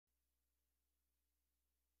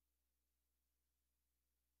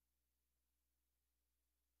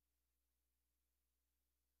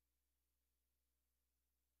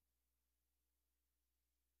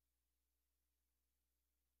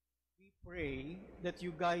Pray that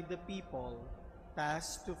you guide the people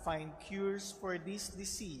tasked to find cures for this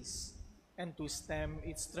disease and to stem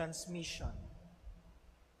its transmission.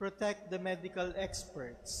 Protect the medical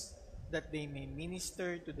experts that they may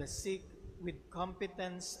minister to the sick with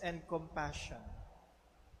competence and compassion.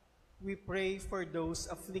 We pray for those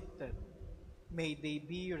afflicted. May they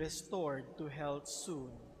be restored to health soon.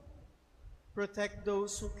 Protect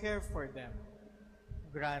those who care for them.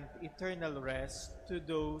 Grant eternal rest to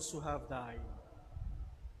those who have died.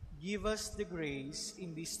 Give us the grace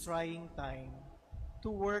in this trying time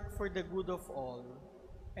to work for the good of all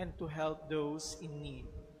and to help those in need.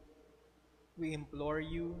 We implore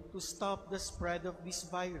you to stop the spread of this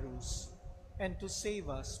virus and to save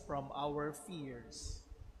us from our fears.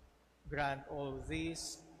 Grant all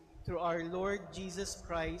this through our Lord Jesus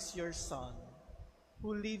Christ, your Son,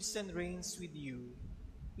 who lives and reigns with you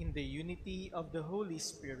in the unity of the Holy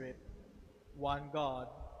Spirit, one God,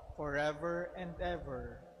 forever and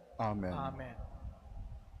ever. Amen. Amen.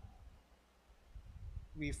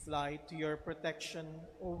 We fly to your protection,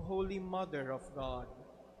 O Holy Mother of God.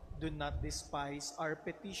 Do not despise our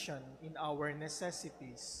petition in our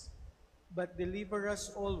necessities, but deliver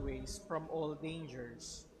us always from all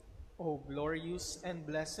dangers, O glorious and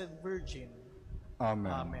blessed Virgin.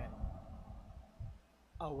 Amen. Amen.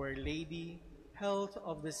 Our Lady, health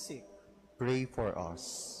of the sick, Pray for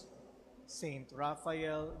us. Saint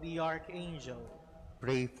Raphael the Archangel,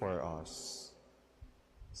 Pray for us.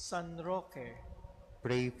 San Roque,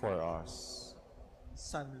 Pray for us.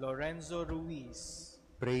 San Lorenzo Ruiz,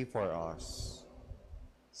 Pray for us.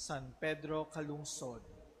 San Pedro Calungsod.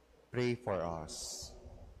 Pray for us.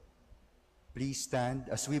 Please stand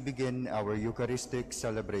as we begin our Eucharistic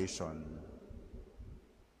celebration.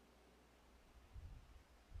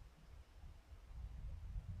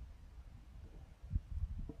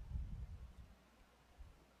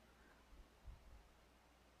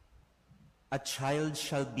 A child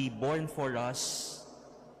shall be born for us,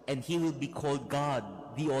 and he will be called God,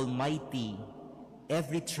 the Almighty.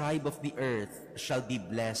 Every tribe of the earth shall be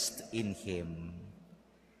blessed in him.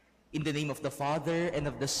 In the name of the Father, and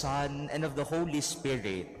of the Son, and of the Holy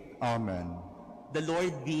Spirit. Amen. The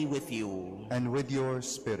Lord be with you. And with your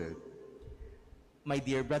spirit. My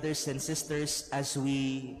dear brothers and sisters, as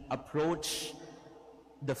we approach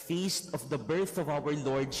the feast of the birth of our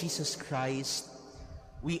Lord Jesus Christ,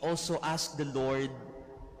 we also ask the Lord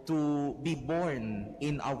to be born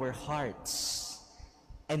in our hearts.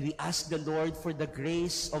 And we ask the Lord for the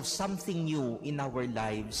grace of something new in our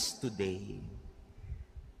lives today.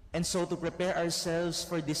 And so to prepare ourselves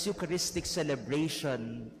for this Eucharistic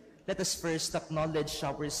celebration, let us first acknowledge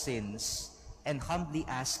our sins and humbly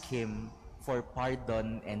ask Him for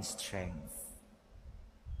pardon and strength.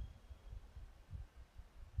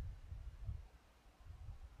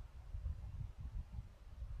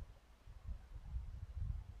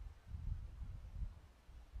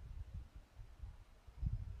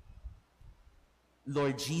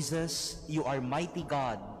 Lord Jesus, you are mighty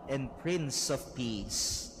God and Prince of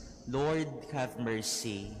Peace. Lord, have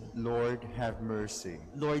mercy. Lord, have mercy.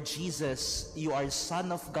 Lord Jesus, you are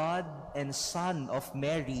Son of God and Son of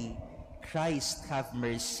Mary. Christ, have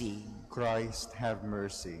mercy. Christ, have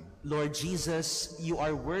mercy. Lord Jesus, you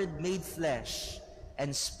are Word made flesh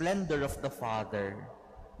and splendor of the Father.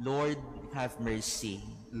 Lord, have mercy.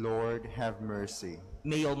 Lord, have mercy.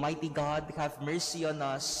 May Almighty God have mercy on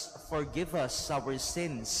us, forgive us our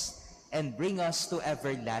sins, and bring us to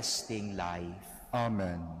everlasting life.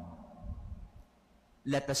 Amen.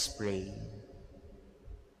 Let us pray.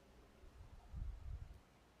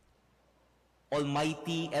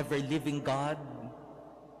 Almighty, ever-living God,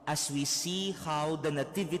 as we see how the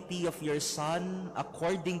nativity of your Son,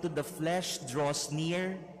 according to the flesh, draws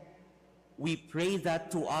near, we pray that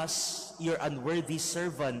to us, your unworthy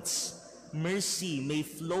servants, mercy may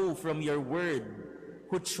flow from your word,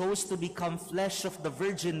 who chose to become flesh of the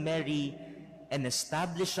Virgin Mary and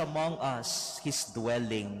establish among us his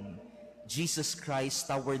dwelling. Jesus Christ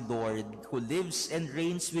our Lord, who lives and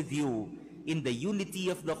reigns with you in the unity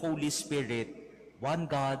of the Holy Spirit, one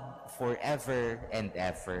God, forever and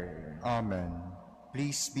ever. Amen.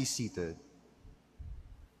 Please be seated.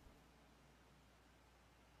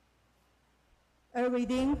 A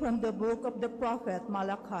reading from the book of the prophet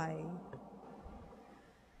Malachi.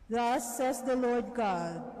 Thus says the Lord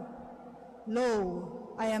God,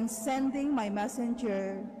 Lo, I am sending my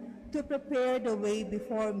messenger to prepare the way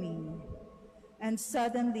before me. And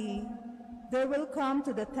suddenly there will come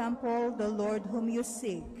to the temple the Lord whom you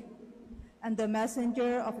seek, and the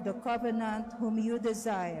messenger of the covenant whom you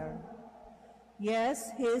desire.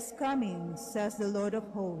 Yes, he is coming, says the Lord of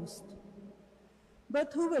hosts.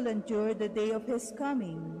 But who will endure the day of his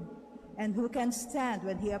coming? And who can stand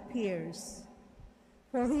when he appears?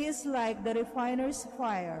 For he is like the refiner's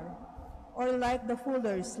fire, or like the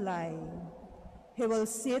fuller's lye. He will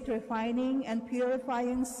sit refining and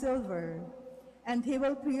purifying silver, and he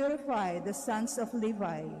will purify the sons of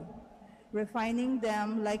Levi, refining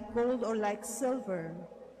them like gold or like silver,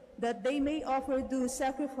 that they may offer due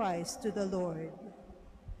sacrifice to the Lord.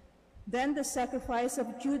 Then the sacrifice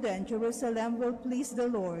of Judah and Jerusalem will please the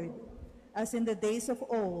Lord, as in the days of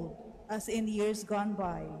old, as in years gone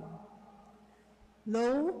by.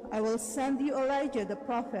 Lo, I will send you Elijah the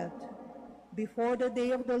prophet, before the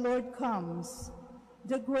day of the Lord comes,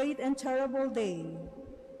 the great and terrible day,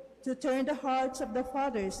 to turn the hearts of the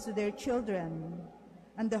fathers to their children,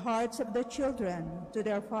 and the hearts of the children to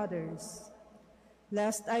their fathers,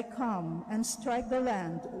 lest I come and strike the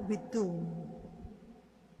land with doom.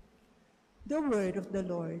 The word of the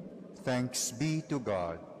Lord. Thanks be to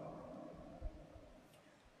God.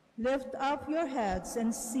 Lift up your heads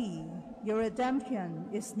and see, your redemption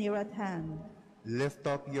is near at hand. Lift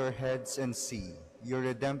up your heads and see, your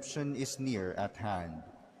redemption is near at hand.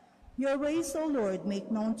 Your ways, O Lord,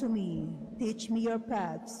 make known to me. Teach me your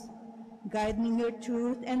paths. Guide me in your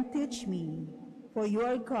truth and teach me, for you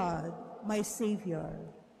are God, my Savior.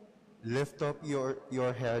 Lift up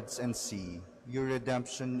your heads and see, your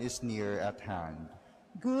redemption is near at hand.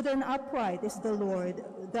 Good and upright is the Lord,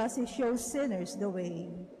 thus he shows sinners the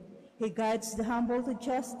way. He guides the humble to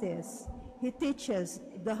justice. He teaches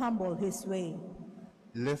the humble his way.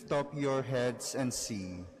 Lift up your heads and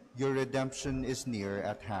see, your redemption is near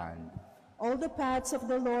at hand. All the paths of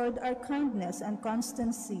the Lord are kindness and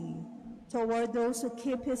constancy toward those who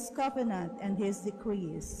keep his covenant and his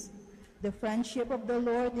decrees. The friendship of the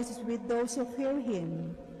Lord is with those who fear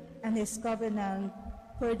him, and his covenant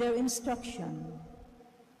for their instruction.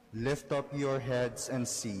 Lift up your heads and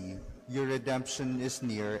see, your redemption is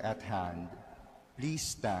near at hand. Please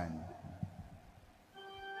stand.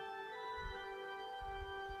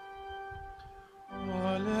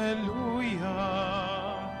 Hallelujah,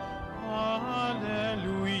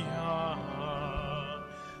 hallelujah,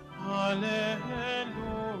 hallelujah.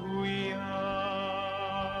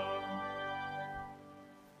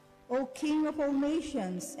 O King of all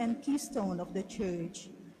nations and keystone of the church,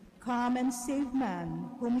 come and save man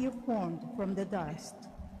whom you formed from the dust.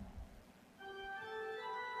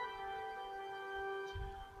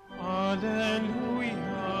 Hallelujah,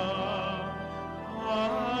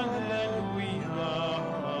 hallelujah,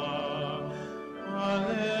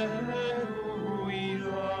 hallelujah.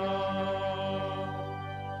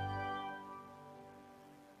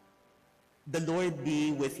 The Lord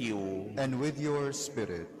be with you. And with your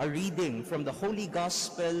spirit. A reading from the Holy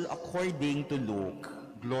Gospel according to Luke.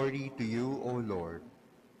 Glory to you, O Lord.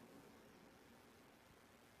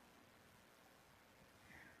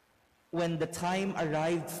 When the time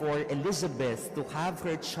arrived for Elizabeth to have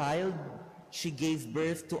her child, she gave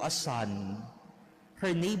birth to a son.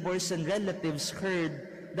 Her neighbors and relatives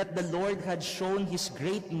heard that the Lord had shown his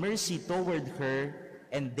great mercy toward her,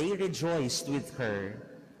 and they rejoiced with her.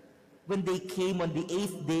 When they came on the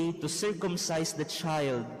 8th day to circumcise the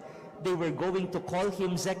child, they were going to call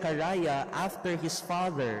him Zechariah after his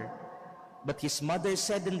father. But his mother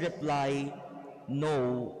said in reply,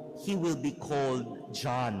 "No, he will be called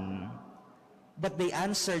John." But they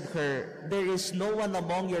answered her, "There is no one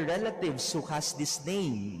among your relatives who has this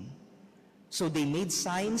name." So they made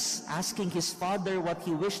signs, asking his father what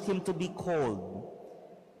he wished him to be called.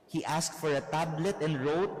 He asked for a tablet and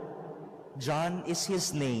wrote, "John is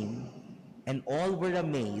his name," and all were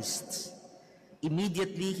amazed.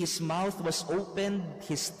 Immediately his mouth was opened,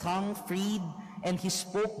 his tongue freed, and he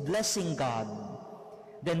spoke, blessing God.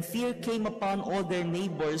 Then fear came upon all their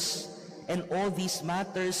neighbors, and all these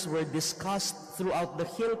matters were discussed throughout the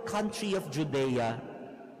hill country of Judea.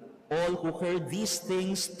 All who heard these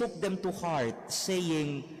things took them to heart,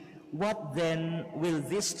 saying, "What then will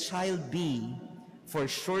this child be? For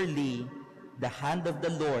surely the hand of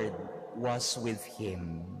the Lord was with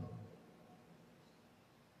him."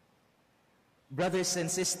 Brothers and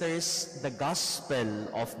sisters, the Gospel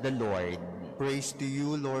of the Lord. Praise to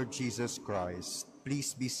you, Lord Jesus Christ.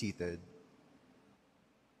 Please be seated.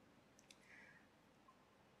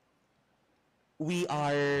 We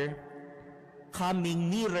are coming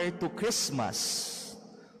nearer to Christmas.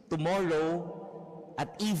 Tomorrow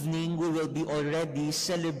at evening, we will be already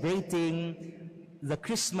celebrating the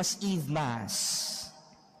Christmas Eve Mass.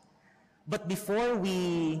 But before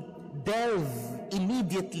we delve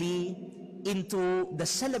immediately into the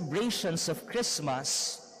celebrations of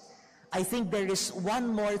Christmas, I think there is one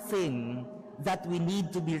more thing that we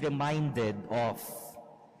need to be reminded of.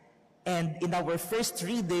 And in our first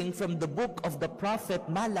reading from the book of the prophet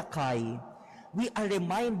Malachi, we are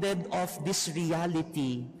reminded of this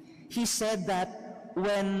reality. He said that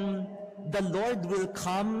when the Lord will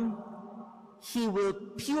come, He will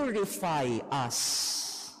purify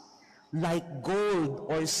us like gold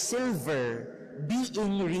or silver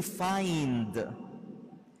being refined.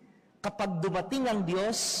 Kapag dumating ang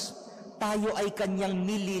Diyos, tayo ay Kanyang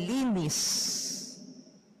nililinis.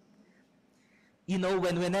 You know,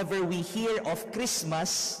 whenever we hear of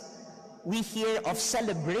Christmas, we hear of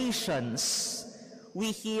celebrations,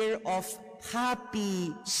 we hear of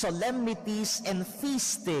happy solemnities and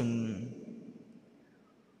feasting.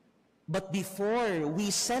 But before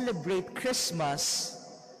we celebrate Christmas,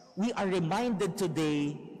 we are reminded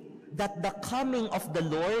today that the coming of the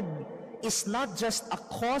Lord is not just a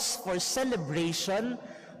cause for celebration,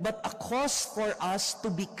 but a cause for us to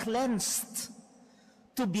be cleansed,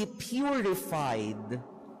 to be purified.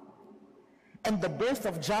 And the birth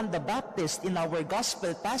of John the Baptist in our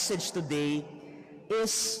gospel passage today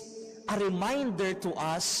is a reminder to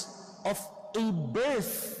us of a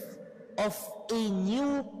birth of a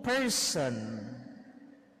new person,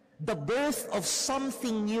 the birth of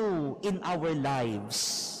something new in our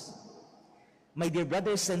lives. My dear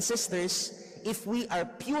brothers and sisters, if we are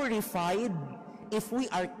purified, if we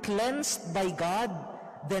are cleansed by God,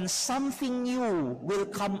 then something new will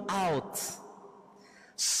come out.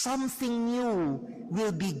 Something new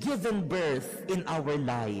will be given birth in our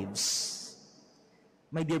lives.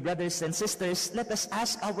 My dear brothers and sisters, let us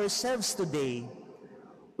ask ourselves today,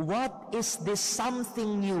 what is this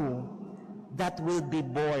something new that will be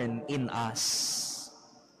born in us?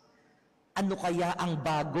 Ano kaya ang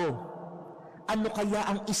bago? Ano kaya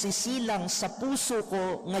ang isisilang sa puso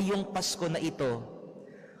ko ngayong Pasko na ito?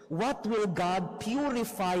 What will God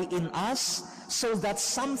purify in us so that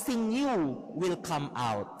something new will come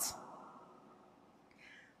out?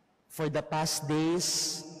 For the past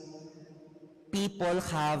days, people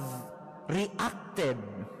have reacted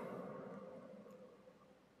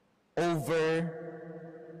over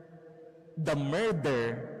the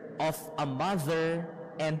murder of a mother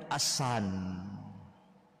and a son.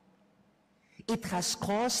 It has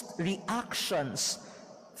caused reactions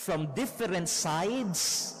from different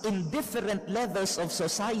sides in different levels of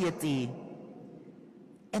society.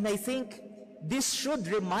 And I think this should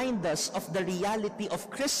remind us of the reality of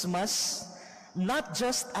Christmas, not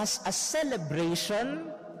just as a celebration,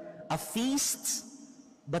 a feast,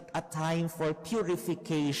 but a time for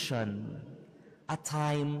purification, a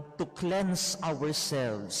time to cleanse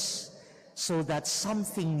ourselves so that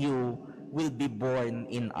something new will be born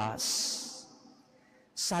in us.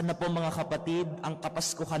 Sana po mga kapatid, ang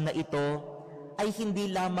Kapaskuhan na ito ay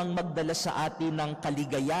hindi lamang magdala sa atin ng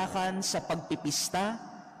kaligayahan sa pagpipista,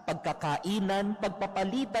 pagkakainan,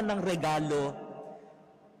 pagpapalitan ng regalo,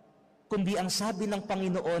 kundi ang sabi ng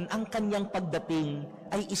Panginoon, ang kanyang pagdating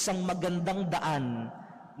ay isang magandang daan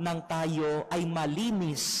nang tayo ay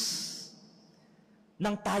malinis,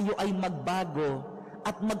 nang tayo ay magbago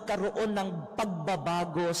at magkaroon ng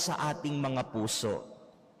pagbabago sa ating mga puso.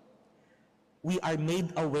 We are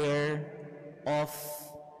made aware of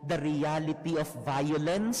the reality of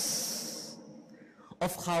violence,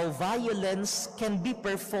 of how violence can be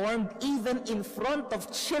performed even in front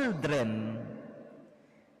of children,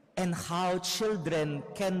 and how children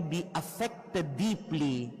can be affected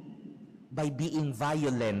deeply by being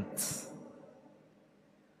violent.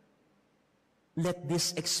 Let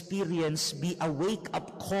this experience be a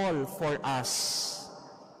wake-up call for us.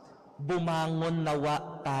 Bumangon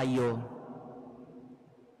nawa tayo.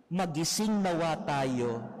 Magising nawa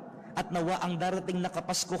tayo. At nawa ang darating na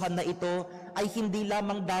Kapaskuhan na ito ay hindi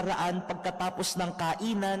lamang daraan pagkatapos ng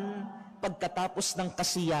kainan, pagkatapos ng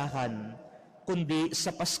kasiyahan, kundi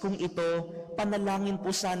sa Paskong ito, panalangin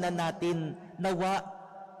po sana natin nawa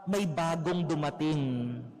may bagong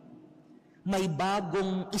dumating. May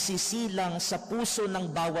bagong isisilang sa puso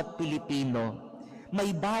ng bawat Pilipino.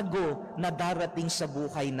 May bago na darating sa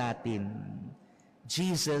buhay natin.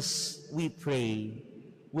 Jesus, we pray,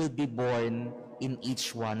 will be born in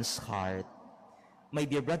each one's heart. My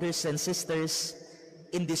dear brothers and sisters,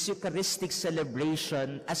 in this Eucharistic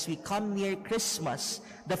celebration, as we come near Christmas,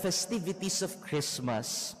 the festivities of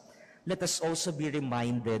Christmas, let us also be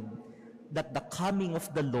reminded that the coming of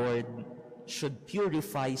the Lord should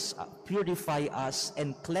purify us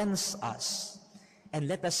and cleanse us. And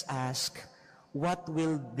let us ask, what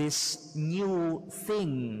will this new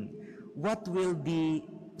thing, what will be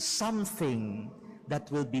something that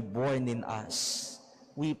will be born in us?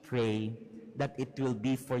 We pray that it will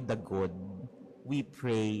be for the good. We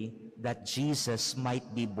pray that Jesus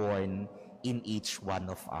might be born in each one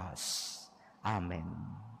of us. Amen.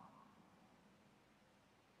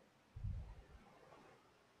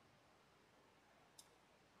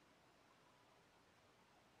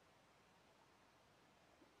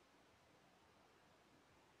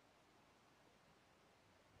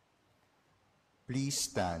 Please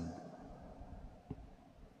stand.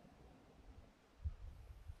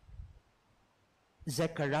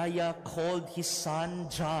 Zechariah called his son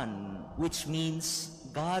John, which means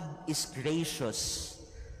God is gracious.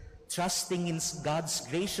 Trusting in God's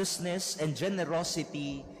graciousness and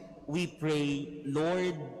generosity, we pray,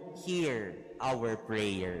 Lord, hear our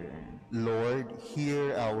prayer. Lord,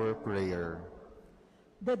 hear our prayer.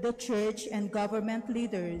 That the church and government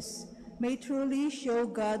leaders may truly show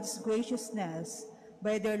God's graciousness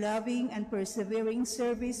by their loving and persevering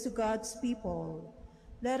service to God's people.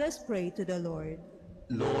 Let us pray to the Lord.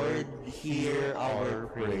 Lord, hear our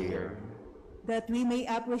prayer. That we may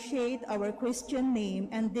appreciate our Christian name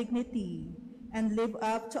and dignity and live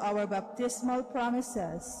up to our baptismal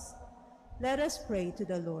promises. Let us pray to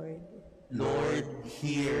the Lord. Lord,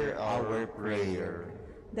 hear our prayer.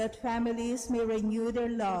 That families may renew their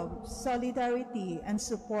love, solidarity, and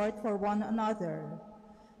support for one another.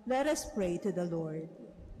 Let us pray to the Lord.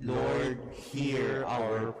 Lord, hear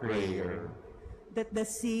our prayer. That the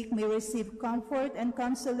sick may receive comfort and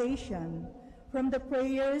consolation from the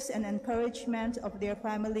prayers and encouragement of their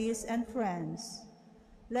families and friends.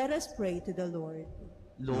 Let us pray to the Lord.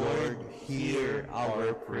 Lord, hear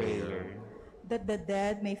our prayer. That the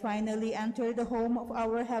dead may finally enter the home of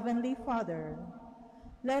our Heavenly Father.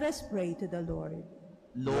 Let us pray to the Lord.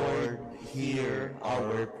 Lord, hear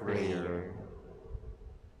our prayer.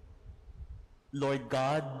 Lord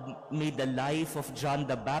God, may the life of John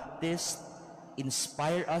the Baptist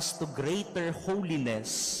inspire us to greater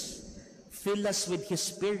holiness. Fill us with His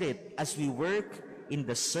Spirit as we work in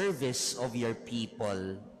the service of your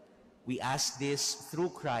people. We ask this through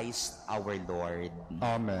Christ our Lord.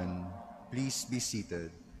 Amen. Please be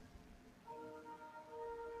seated.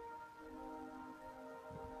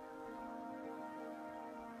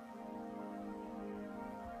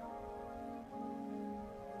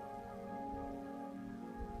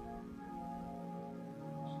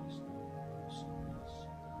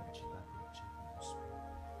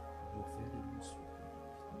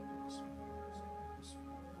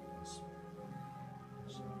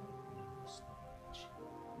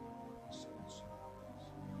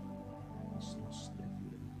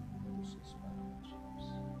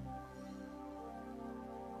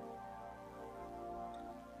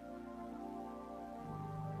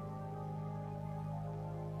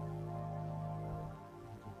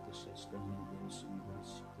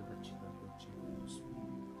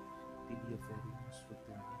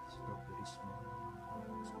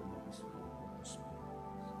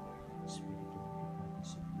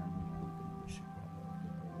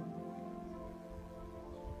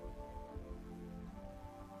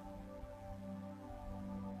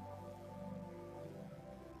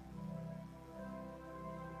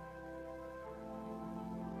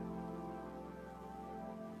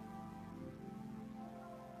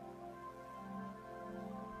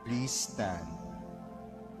 Please stand.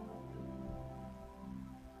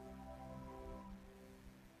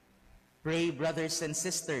 Pray, brothers and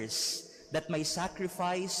sisters, that my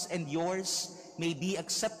sacrifice and yours may be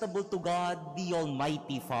acceptable to God, the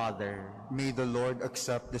Almighty Father. May the Lord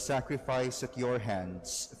accept the sacrifice at your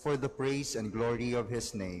hands for the praise and glory of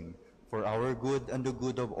his name, for our good and the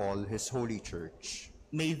good of all his holy church.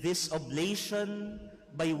 May this oblation,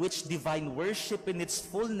 by which divine worship in its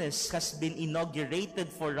fullness has been inaugurated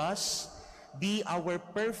for us, be our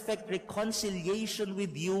perfect reconciliation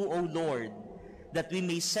with you, O Lord, that we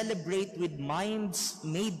may celebrate with minds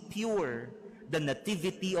made pure the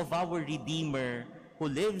nativity of our Redeemer,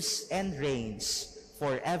 who lives and reigns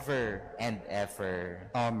forever and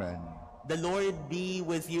ever. Amen. The Lord be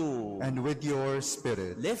with you. And with your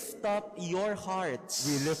spirit. Lift up your hearts.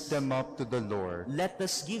 We lift them up to the Lord. Let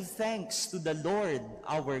us give thanks to the Lord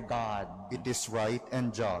our God. It is right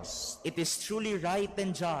and just. It is truly right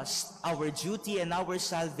and just, our duty and our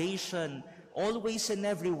salvation, always and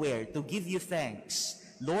everywhere, to give you thanks,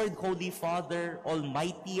 Lord, Holy Father,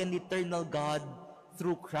 Almighty and eternal God,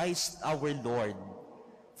 through Christ our Lord.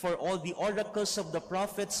 For all the oracles of the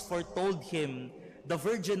prophets foretold him, the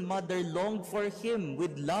Virgin Mother longed for him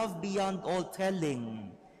with love beyond all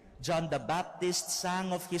telling. John the Baptist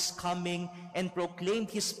sang of his coming and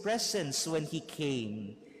proclaimed his presence when he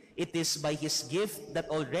came. It is by his gift that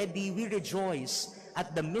already we rejoice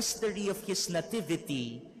at the mystery of his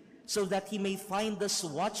nativity, so that he may find us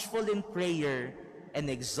watchful in prayer and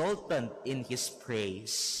exultant in his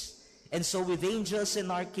praise. And so with angels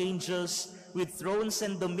and archangels, with thrones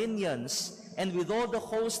and dominions, and with all the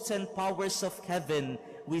hosts and powers of heaven,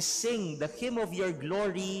 we sing the hymn of your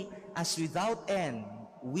glory as without end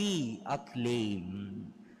we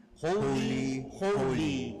acclaim. Holy,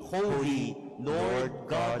 holy, holy, Lord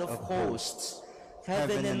God of hosts,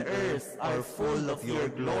 heaven and earth are full of your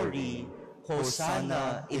glory.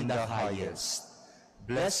 Hosanna in the highest.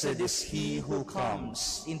 Blessed is he who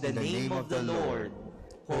comes in the name of the Lord.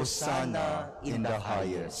 Hosanna in the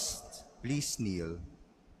highest. Please kneel.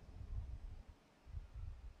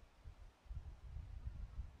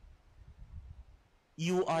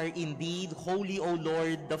 You are indeed holy, O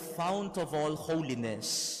Lord, the fount of all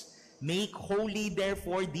holiness. Make holy,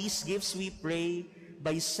 therefore, these gifts, we pray,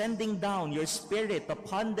 by sending down your Spirit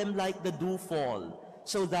upon them like the dewfall,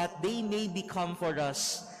 so that they may become for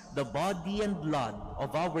us the body and blood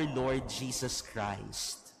of our Lord Jesus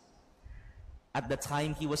Christ. At the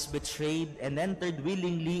time he was betrayed and entered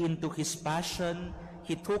willingly into his passion,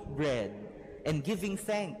 he took bread, and giving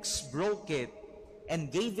thanks, broke it,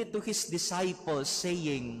 and gave it to his disciples,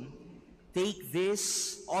 saying, "Take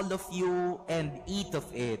this, all of you, and eat of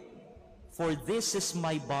it, for this is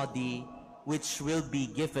my body, which will be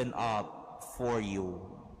given up for you."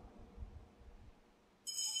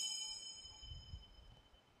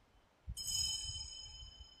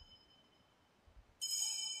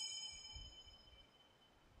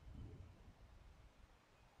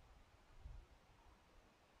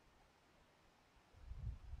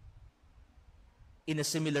 In a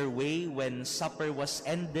similar way, when supper was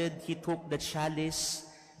ended, he took the chalice,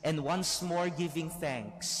 and once more giving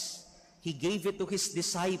thanks, he gave it to his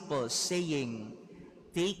disciples, saying,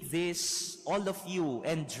 "Take this, all of you,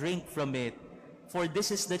 and drink from it, for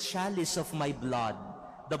this is the chalice of my blood,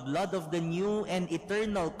 the blood of the new and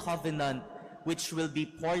eternal covenant, which will be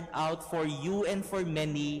poured out for you and for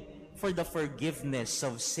many for the forgiveness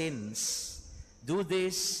of sins. Do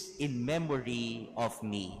this in memory of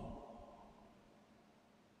me."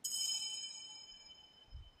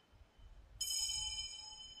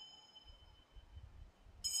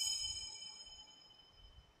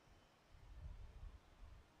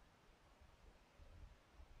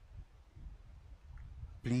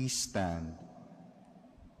 Please stand.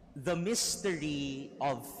 The mystery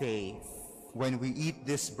of faith. When we eat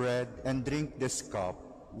this bread and drink this cup,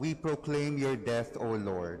 we proclaim your death, O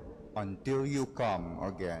Lord, until you come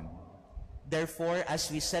again. Therefore, as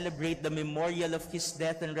we celebrate the memorial of his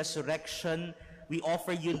death and resurrection, we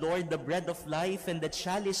offer you, Lord, the bread of life and the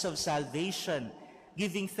chalice of salvation,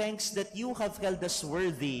 giving thanks that you have held us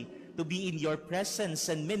worthy to be in your presence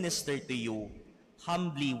and minister to you.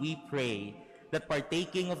 Humbly we pray that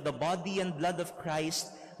partaking of the body and blood of Christ,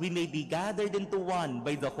 we may be gathered into one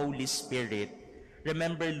by the Holy Spirit.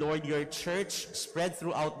 Remember, Lord, your church spread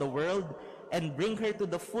throughout the world, and bring her to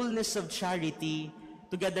the fullness of charity,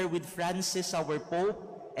 together with Francis, our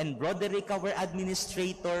Pope, and Broderick, our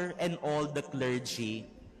administrator, and all the clergy.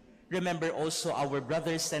 Remember also our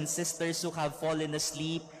brothers and sisters who have fallen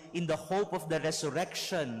asleep in the hope of the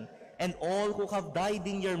resurrection, and all who have died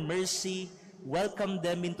in your mercy. Welcome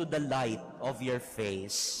them into the light of your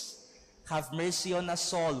face. Have mercy on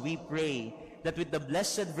us all, we pray, that with the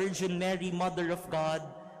Blessed Virgin Mary, Mother of God,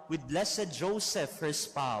 with Blessed Joseph, her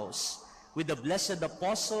spouse, with the blessed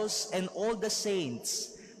apostles and all the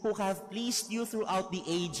saints who have pleased you throughout the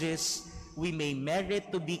ages, we may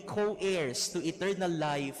merit to be co-heirs to eternal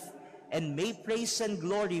life, and may praise and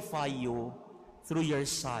glorify you through your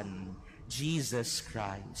Son, Jesus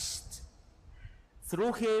Christ.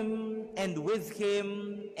 Through him, and with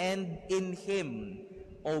him, and in him,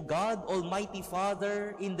 O God, Almighty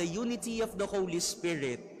Father, in the unity of the Holy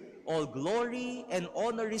Spirit, all glory and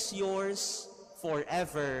honor is yours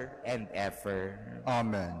forever and ever.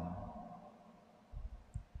 Amen.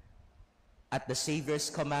 At the Savior's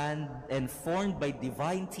command and formed by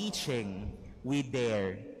divine teaching, we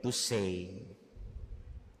dare to say,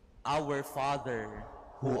 Our Father,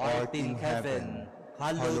 who art in heaven,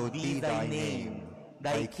 hallowed be thy name.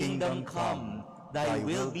 Thy kingdom come, thy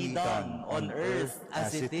will be done on earth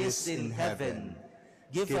as it is in heaven.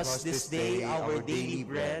 Give us this day our daily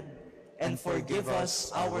bread, and forgive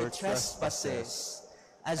us our trespasses,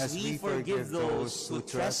 as we forgive those who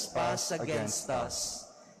trespass against us.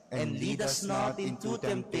 And lead us not into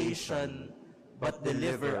temptation, but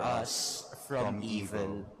deliver us from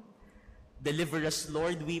evil. Deliver us,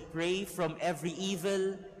 Lord, we pray, from every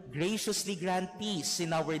evil. Graciously grant peace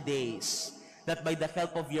in our days, that by the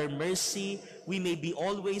help of your mercy, we may be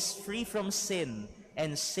always free from sin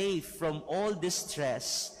and safe from all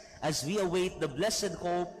distress, as we await the blessed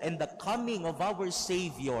hope and the coming of our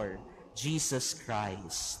Savior, Jesus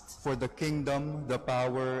Christ. For the kingdom, the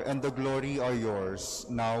power, and the glory are yours,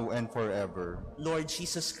 now and forever. Lord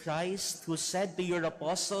Jesus Christ, who said to your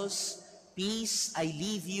apostles, "Peace I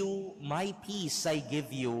leave you, my peace I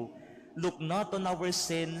give you," look not on our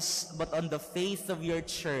sins, but on the faith of your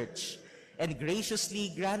church, and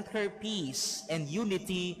graciously grant her peace and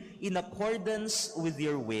unity in accordance with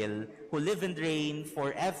your will, who live and reign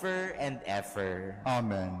forever and ever.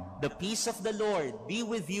 Amen. The peace of the Lord be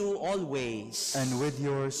with you always. And with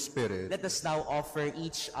your spirit. Let us now offer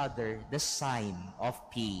each other the sign of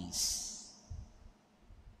peace.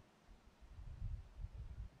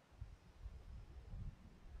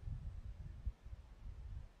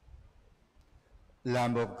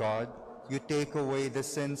 Lamb of God, you take away the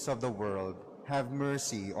sins of the world, have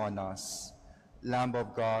mercy on us. Lamb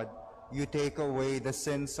of God, you take away the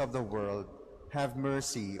sins of the world, have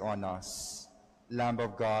mercy on us. Lamb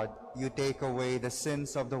of God, you take away the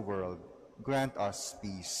sins of the world, grant us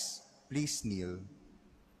peace. Please kneel.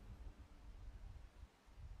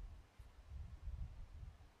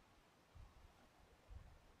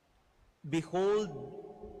 Behold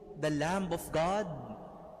the Lamb of God.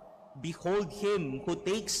 Behold him who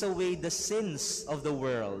takes away the sins of the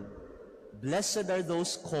world. Blessed are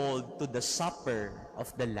those called to the supper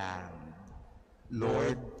of the Lamb.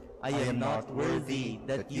 Lord, I am not worthy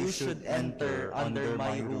that you should enter under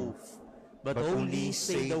my roof, but only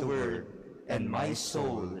say the word, and my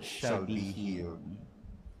soul shall be healed.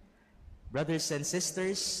 Brothers and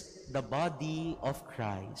sisters, the body of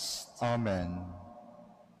Christ. Amen.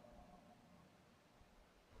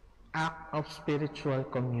 Act of spiritual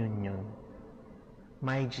communion.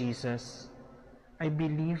 My Jesus, I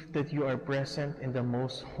believe that you are present in the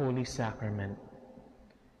most holy sacrament.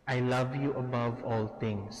 I love you above all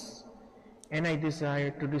things, and I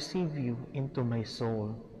desire to receive you into my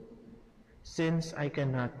soul. Since I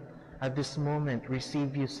cannot at this moment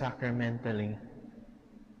receive you sacramentally,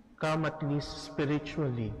 come at least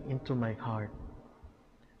spiritually into my heart.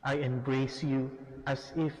 I embrace you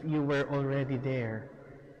as if you were already there,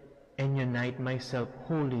 and unite myself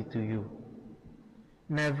wholly to you.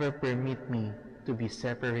 Never permit me to be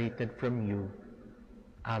separated from you.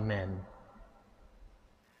 Amen.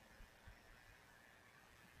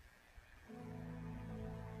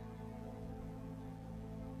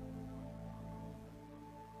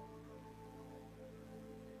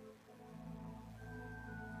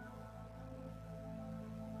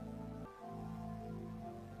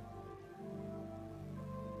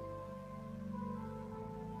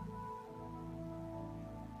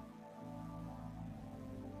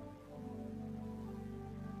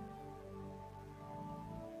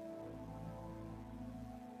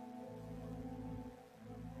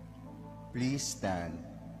 Please stand.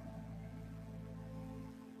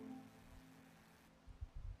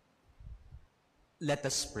 Let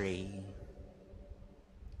us pray.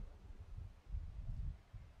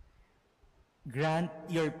 Grant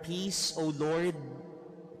your peace, O Lord,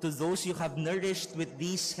 to those you have nourished with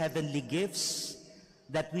these heavenly gifts,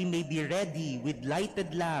 that we may be ready with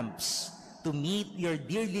lighted lamps to meet your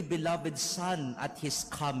dearly beloved Son at his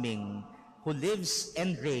coming, who lives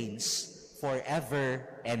and reigns forever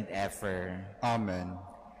and ever. Amen.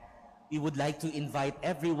 We would like to invite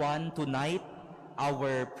everyone tonight.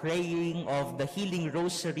 Our praying of the Healing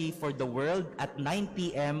Rosary for the world at 9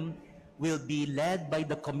 p.m. will be led by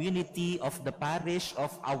the community of the parish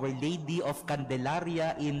of Our Lady of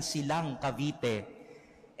Candelaria in Silang, Cavite.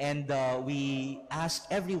 And we ask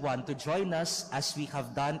everyone to join us, as we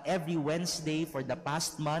have done every Wednesday for the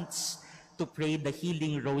past months, to pray the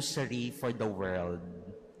Healing Rosary for the world.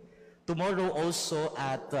 Tomorrow also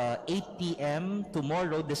at 8 p.m.,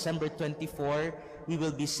 tomorrow, December 24, we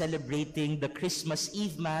will be celebrating the Christmas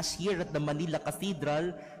Eve Mass here at the Manila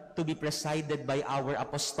Cathedral, to be presided by our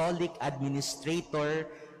Apostolic Administrator,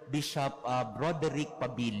 Bishop Broderick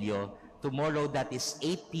Pabilio. Tomorrow, that is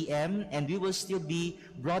 8 p.m., and we will still be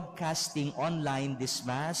broadcasting online this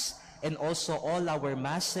Mass, and also all our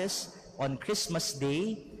Masses on Christmas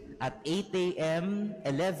Day, at 8 a.m.,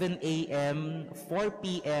 11 a.m., 4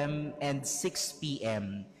 p.m., and 6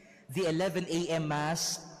 p.m. The 11 a.m.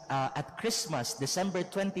 Mass at Christmas, December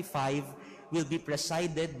 25, will be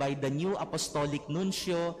presided by the new Apostolic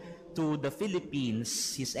Nuncio to the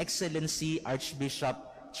Philippines, His Excellency Archbishop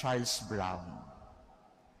Charles Brown.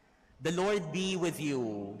 The Lord be with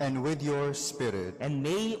you. And with your spirit. And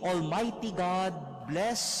may Almighty God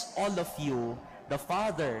bless all of you, the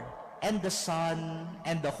Father, and the Son,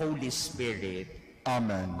 and the Holy Spirit.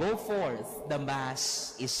 Amen. Go forth, the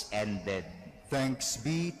Mass is ended. Thanks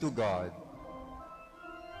be to God.